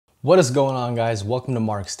What is going on, guys? Welcome to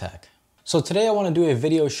Mark's Tech. So today I want to do a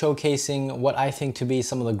video showcasing what I think to be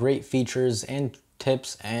some of the great features and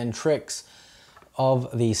tips and tricks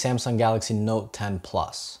of the Samsung Galaxy Note 10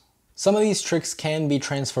 Plus. Some of these tricks can be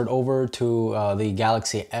transferred over to the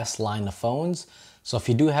Galaxy S line of phones. So if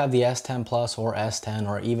you do have the S10 Plus or S10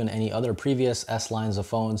 or even any other previous S lines of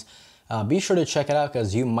phones, be sure to check it out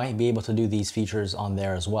because you might be able to do these features on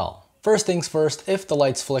there as well. First things first, if the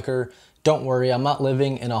lights flicker, don't worry, I'm not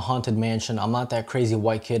living in a haunted mansion. I'm not that crazy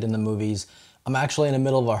white kid in the movies. I'm actually in the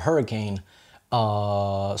middle of a hurricane.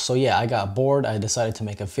 So yeah, I got bored. I decided to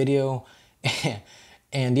make a video.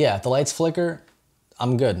 And yeah, if the lights flicker,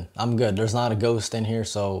 I'm good. I'm good. There's not a ghost in here,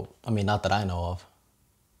 so, I mean, not that I know of.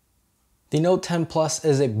 The Note 10 Plus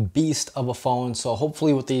is a beast of a phone, so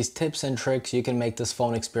hopefully with these tips and tricks, you can make this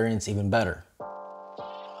phone experience even better.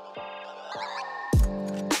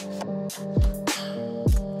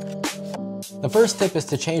 The first tip is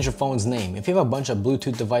to change your phone's name. If you have a bunch of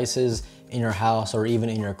Bluetooth devices in your house or even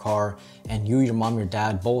in your car, and you, your mom, your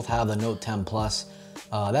dad both have the Note 10 Plus,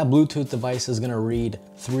 that Bluetooth device is gonna read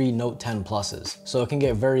 3 Note 10 Pluses. So it can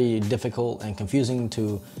get very difficult and confusing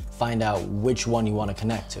to find out which one you wanna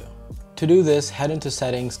connect to. To do this, head into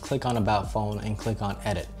Settings, click on About Phone, and click on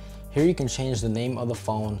Edit. Here you can change the name of the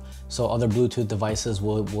phone so other Bluetooth devices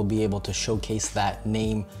will be able to showcase that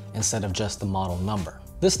name instead of just the model number.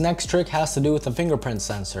 This next trick has to do with the fingerprint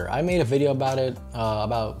sensor. I made a video about it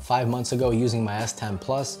about 5 months ago using my S10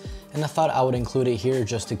 Plus, and I thought I would include it here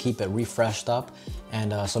just to keep it refreshed up.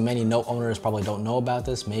 And so many Note owners probably don't know about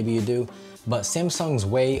this, maybe you do, but Samsung's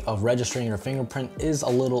way of registering your fingerprint is a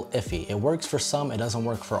little iffy. It works for some, it doesn't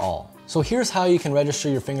work for all. So here's how you can register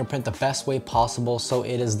your fingerprint the best way possible so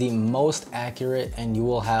it is the most accurate and you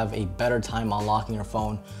will have a better time unlocking your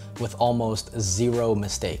phone with almost zero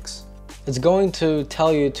mistakes. It's going to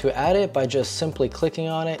tell you to add it by just simply clicking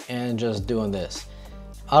on it and just doing this.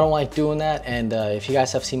 I don't like doing that, and if you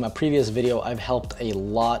guys have seen my previous video, I've helped a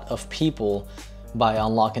lot of people by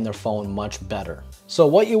unlocking their phone much better. So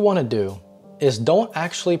what you want to do is don't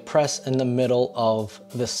actually press in the middle of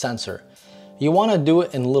the sensor. You want to do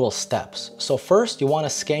it in little steps. So first you want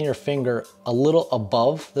to scan your finger a little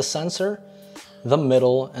above the sensor, the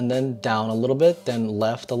middle, and then down a little bit, then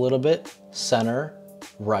left a little bit, center,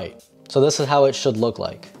 right. So this is how it should look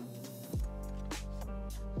like.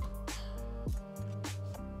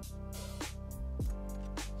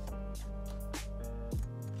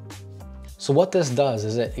 So what this does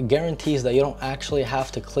is it guarantees that you don't actually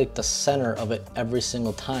have to click the center of it every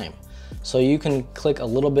single time. So you can click a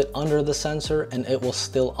little bit under the sensor and it will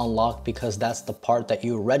still unlock because that's the part that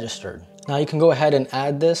you registered. Now you can go ahead and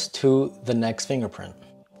add this to the next fingerprint.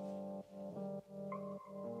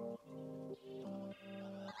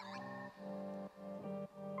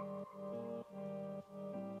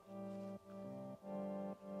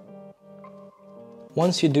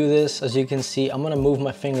 Once you do this, as you can see, I'm gonna move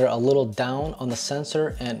my finger a little down on the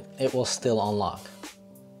sensor and it will still unlock.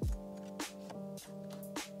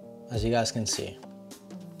 As you guys can see.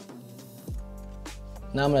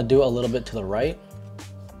 Now I'm gonna do a little bit to the right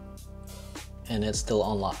and it still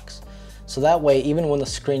unlocks. So that way, even when the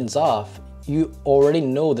screen's off, you already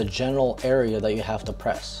know the general area that you have to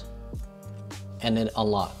press and it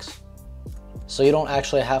unlocks. So you don't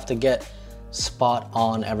actually have to get spot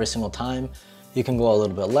on every single time. You can go a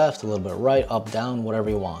little bit left, a little bit right, up, down, whatever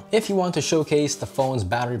you want. If you want to showcase the phone's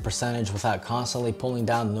battery percentage without constantly pulling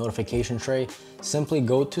down the notification tray, simply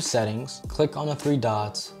go to Settings, click on the 3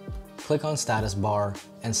 dots, click on Status Bar,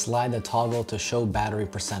 and slide the toggle to show battery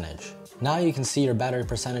percentage. Now you can see your battery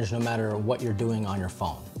percentage no matter what you're doing on your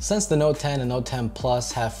phone. Since the Note 10 and Note 10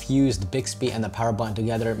 Plus have fused Bixby and the power button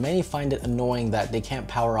together, many find it annoying that they can't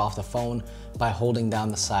power off the phone by holding down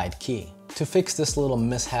the side key. To fix this little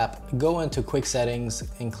mishap, go into Quick Settings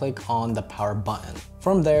and click on the power button.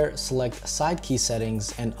 From there, select Side Key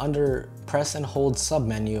Settings and under Press and Hold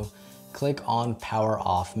submenu, click on Power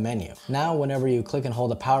Off menu. Now, whenever you click and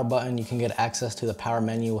hold the power button, you can get access to the power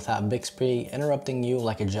menu without Bixby interrupting you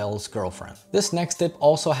like a jealous girlfriend. This next tip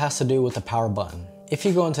also has to do with the power button. If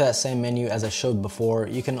you go into that same menu as I showed before,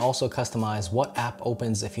 you can also customize what app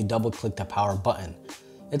opens if you double click the power button.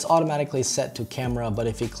 It's automatically set to camera, but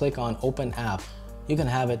if you click on Open App, you can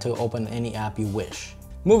have it to open any app you wish.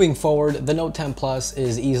 Moving forward, the Note 10 Plus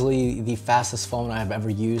is easily the fastest phone I've ever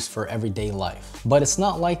used for everyday life. But it's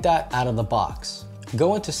not like that out of the box.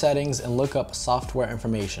 Go into Settings and look up Software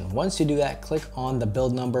Information. Once you do that, click on the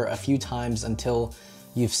build number a few times until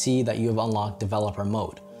you see that you have unlocked Developer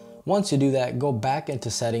Mode. Once you do that, go back into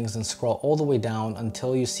Settings and scroll all the way down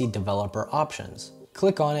until you see Developer Options.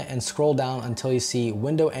 Click on it and scroll down until you see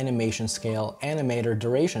Window Animation Scale, Animator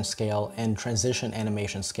Duration Scale, and Transition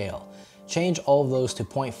Animation Scale. Change all of those to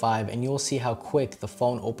 0.5 and you will see how quick the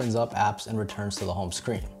phone opens up apps and returns to the home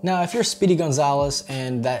screen. Now, if you're Speedy Gonzalez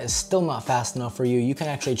and that is still not fast enough for you, you can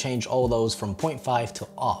actually change all of those from 0.5 to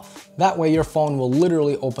off. That way your phone will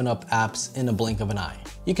literally open up apps in a blink of an eye.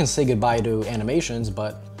 You can say goodbye to animations,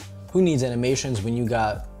 but who needs animations when you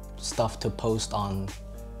got stuff to post on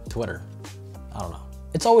Twitter? I don't know.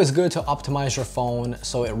 It's always good to optimize your phone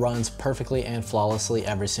so it runs perfectly and flawlessly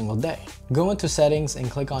every single day. Go into settings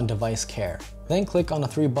and click on device care. Then click on the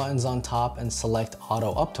 3 buttons on top and select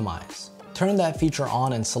auto optimize. Turn that feature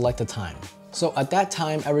on and select a time. So at that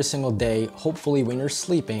time every single day, hopefully when you're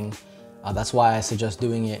sleeping, that's why I suggest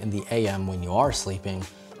doing it in the AM when you are sleeping,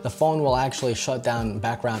 the phone will actually shut down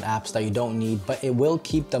background apps that you don't need, but it will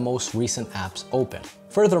keep the most recent apps open.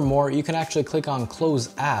 Furthermore, you can actually click on close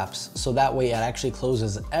apps, so that way it actually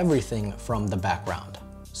closes everything from the background.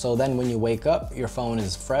 So then when you wake up, your phone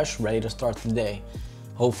is fresh, ready to start the day.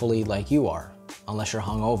 Hopefully like you are, unless you're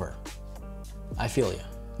hungover. I feel you.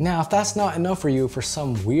 Now, if that's not enough for you for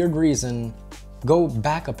some weird reason, go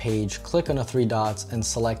back a page, click on the 3 dots and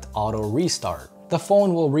select auto restart. The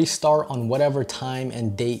phone will restart on whatever time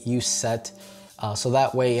and date you set, so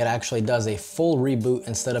that way it actually does a full reboot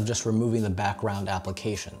instead of just removing the background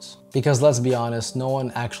applications. Because let's be honest, no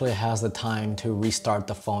one actually has the time to restart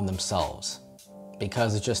the phone themselves,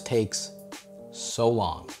 because it just takes so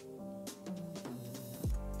long.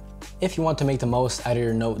 If you want to make the most out of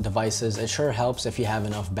your Note devices, it sure helps if you have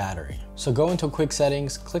enough battery. So go into quick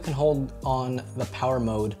settings, click and hold on the power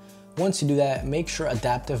mode. Once you do that, make sure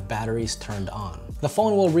adaptive battery is turned on. The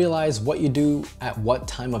phone will realize what you do at what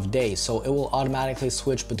time of day, so it will automatically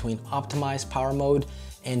switch between optimized power mode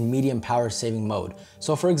and medium power saving mode.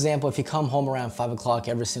 So for example, if you come home around 5 o'clock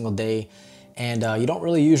every single day and you don't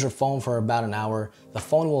really use your phone for about an hour, the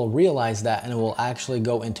phone will realize that and it will actually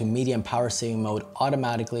go into medium power saving mode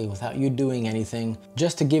automatically without you doing anything,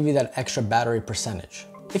 just to give you that extra battery percentage.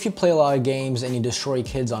 If you play a lot of games and you destroy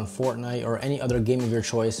kids on Fortnite or any other game of your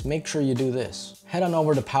choice, make sure you do this. Head on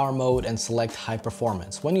over to power mode and select high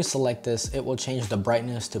performance. When you select this, it will change the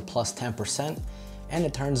brightness to plus 10% and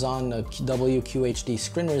it turns on the WQHD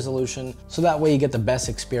screen resolution, so that way you get the best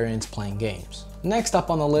experience playing games. Next up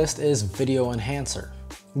on the list is Video Enhancer.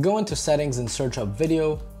 Go into settings and search up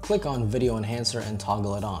video, click on Video Enhancer and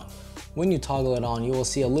toggle it on. When you toggle it on, you will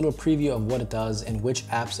see a little preview of what it does and which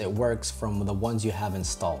apps it works from the ones you have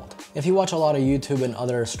installed. If you watch a lot of YouTube and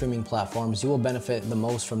other streaming platforms, you will benefit the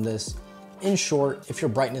most from this. In short, if your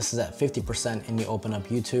brightness is at 50% and you open up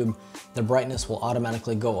YouTube, the brightness will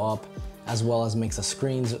automatically go up, as well as makes the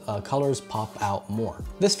screen's colors pop out more.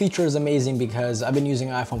 This feature is amazing because I've been using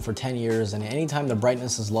an iPhone for 10 years and anytime the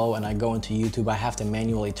brightness is low and I go into YouTube, I have to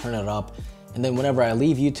manually turn it up. And then whenever I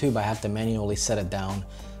leave YouTube, I have to manually set it down.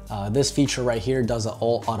 This feature right here does it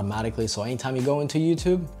all automatically, so anytime you go into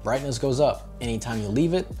YouTube, brightness goes up. Anytime you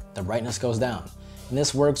leave it, the brightness goes down. And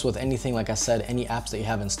this works with anything, like I said, any apps that you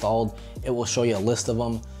have installed. It will show you a list of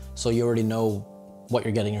them, so you already know what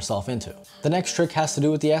you're getting yourself into. The next trick has to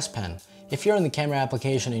do with the S Pen. If you're in the camera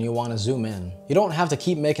application and you want to zoom in, you don't have to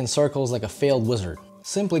keep making circles like a failed wizard.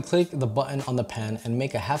 Simply click the button on the pen and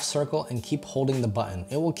make a half circle and keep holding the button.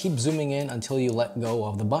 It will keep zooming in until you let go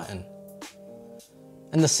of the button.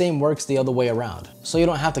 And the same works the other way around. So you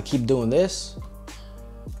don't have to keep doing this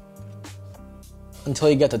until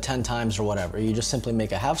you get to 10 times or whatever. You just simply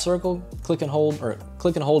make a half circle, click and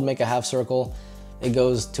hold, make a half circle. It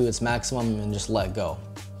goes to its maximum and just let go.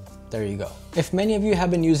 There you go. If many of you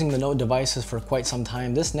have been using the Note devices for quite some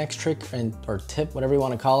time, this next trick or tip, whatever you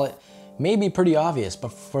want to call it, may be pretty obvious,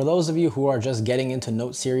 but for those of you who are just getting into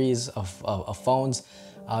Note series of phones,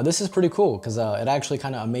 this is pretty cool because it actually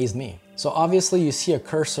kind of amazed me. So obviously you see a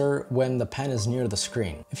cursor when the pen is near the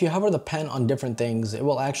screen. If you hover the pen on different things, it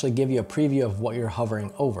will actually give you a preview of what you're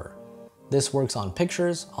hovering over. This works on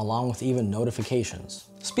pictures along with even notifications.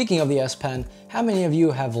 Speaking of the S Pen, how many of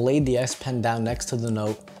you have laid the S Pen down next to the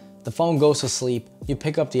Note, the phone goes to sleep, you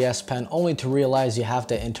pick up the S Pen only to realize you have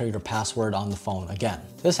to enter your password on the phone again?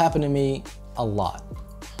 This happened to me a lot.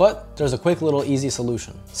 But there's a quick little easy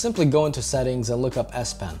solution. Simply go into settings and look up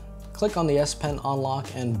S Pen. Click on the S Pen unlock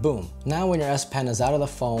and boom. Now when your S Pen is out of the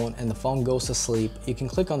phone and the phone goes to sleep, you can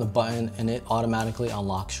click on the button and it automatically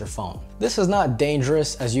unlocks your phone. This is not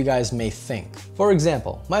dangerous as you guys may think. For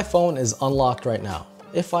example, my phone is unlocked right now.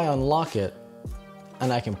 If I unlock it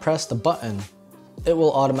and I can press the button, it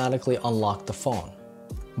will automatically unlock the phone.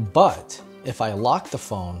 But if I lock the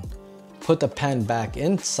phone, put the pen back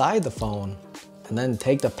inside the phone, and then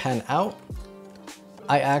take the pen out,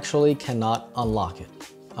 I actually cannot unlock it.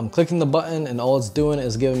 I'm clicking the button and all it's doing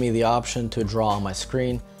is giving me the option to draw on my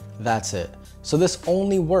screen. That's it. So this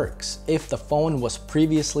only works if the phone was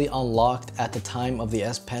previously unlocked at the time of the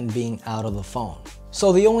S Pen being out of the phone.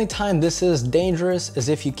 So the only time this is dangerous is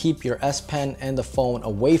if you keep your S Pen and the phone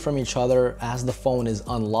away from each other as the phone is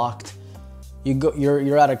unlocked.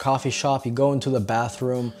 You're at a coffee shop, you go into the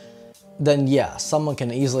bathroom, then yeah, someone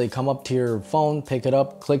can easily come up to your phone, pick it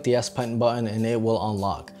up, click the S Pen button, and it will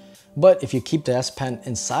unlock. But if you keep the S Pen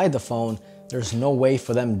inside the phone, there's no way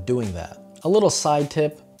for them doing that. A little side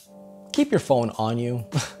tip, keep your phone on you.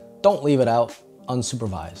 Don't leave it out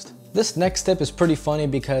unsupervised. This next tip is pretty funny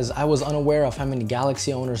because I was unaware of how many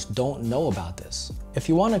Galaxy owners don't know about this. If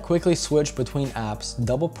you want to quickly switch between apps,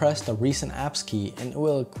 double press the recent apps key and it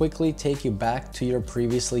will quickly take you back to your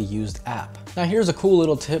previously used app. Now here's a cool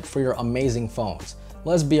little tip for your amazing phones.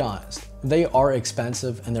 Let's be honest, they are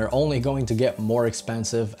expensive and they're only going to get more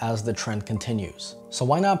expensive as the trend continues. So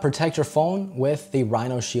why not protect your phone with the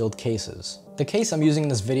Rhinoshield cases? The case I'm using in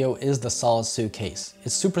this video is the solid suit case.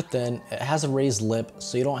 It's super thin, it has a raised lip,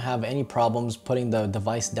 so you don't have any problems putting the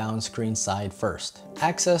device down screen side first.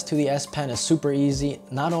 Access to the S Pen is super easy.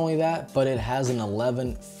 Not only that, but it has an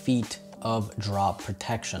 11 feet of drop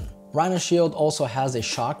protection. Rhinoshield also has a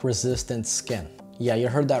shock resistant skin. Yeah, you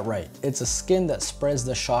heard that right. It's a skin that spreads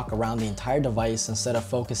the shock around the entire device instead of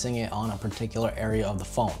focusing it on a particular area of the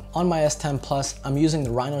phone. On my S10 Plus, I'm using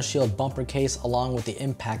the Rhinoshield bumper case along with the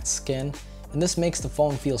impact skin, and this makes the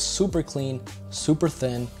phone feel super clean, super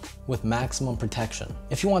thin, with maximum protection.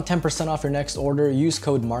 If you want 10% off your next order, use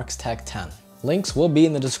code MarksTech10. Links will be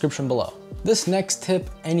in the description below. This next tip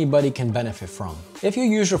anybody can benefit from. If you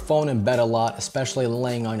use your phone in bed a lot, especially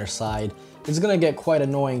laying on your side, it's gonna get quite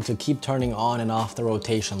annoying to keep turning on and off the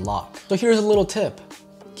rotation lock. So here's a little tip.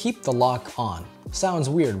 Keep the lock on. Sounds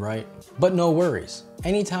weird, right? But no worries.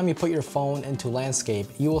 Anytime you put your phone into landscape,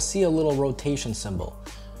 you will see a little rotation symbol.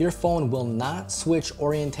 Your phone will not switch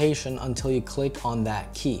orientation until you click on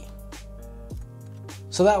that key.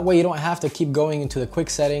 So that way you don't have to keep going into the quick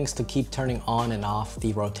settings to keep turning on and off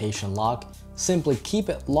the rotation lock. Simply keep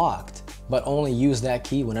it locked, but only use that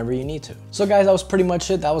key whenever you need to. So guys, that was pretty much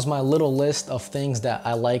it. That was my little list of things that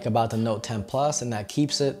I like about the Note 10 Plus and that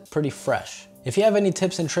keeps it pretty fresh. If you have any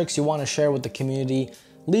tips and tricks you want to share with the community,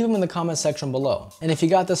 leave them in the comment section below. And if you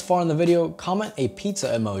got this far in the video, comment a pizza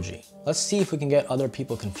emoji. Let's see if we can get other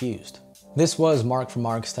people confused. This was Mark from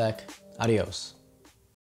Marks Tech. Adios.